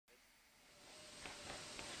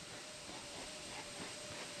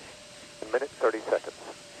30 seconds.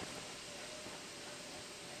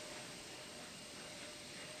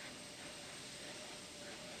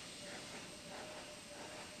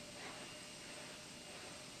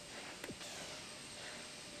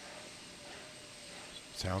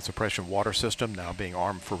 Sound suppression water system now being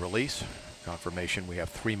armed for release. Confirmation we have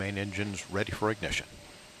 3 main engines ready for ignition.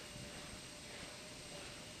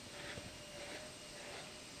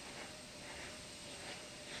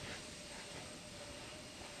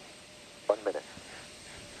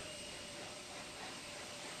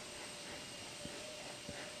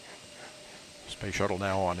 Space Shuttle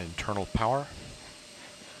now on internal power.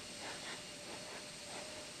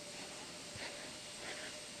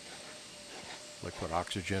 Liquid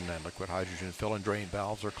oxygen and liquid hydrogen fill and drain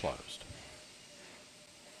valves are closed.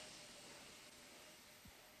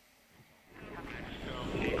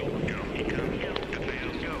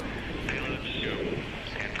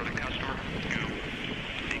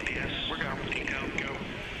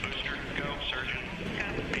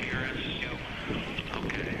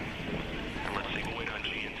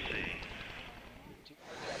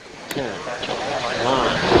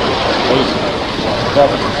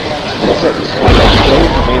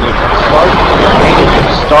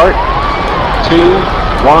 Start, 2,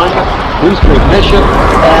 1, booster ignition,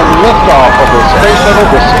 and liftoff of the Space Shuttle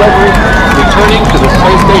Discovery, returning to the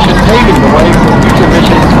space station, paving the way for future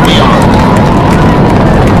missions beyond.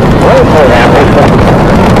 Well,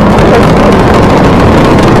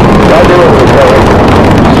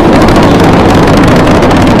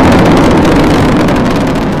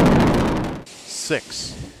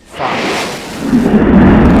 Six, 5,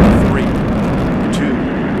 3, 2,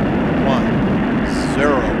 1,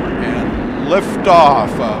 0, and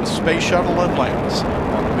liftoff of Space Shuttle Atlantis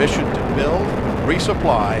on a mission to build,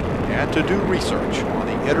 resupply, and to do research on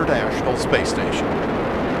the International Space Station.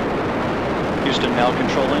 Houston now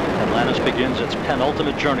controlling. Atlantis begins its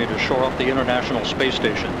penultimate journey to shore up the International Space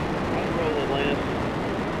Station.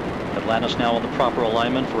 Atlantis now in the proper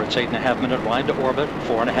alignment for its 8.5-minute ride to orbit,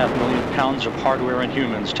 4.5 million pounds of hardware and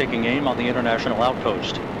humans taking aim on the International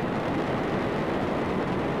Outpost.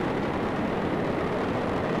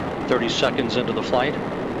 30 seconds into the flight,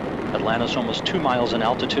 Atlantis almost 2 miles in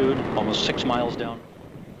altitude, almost 6 miles down.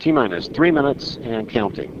 T-minus 3 minutes and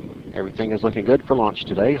counting. Everything is looking good for launch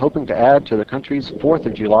today, hoping to add to the country's 4th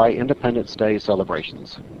of July Independence Day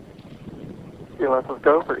celebrations. Let's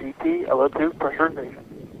go for ET, LO2, pressurization.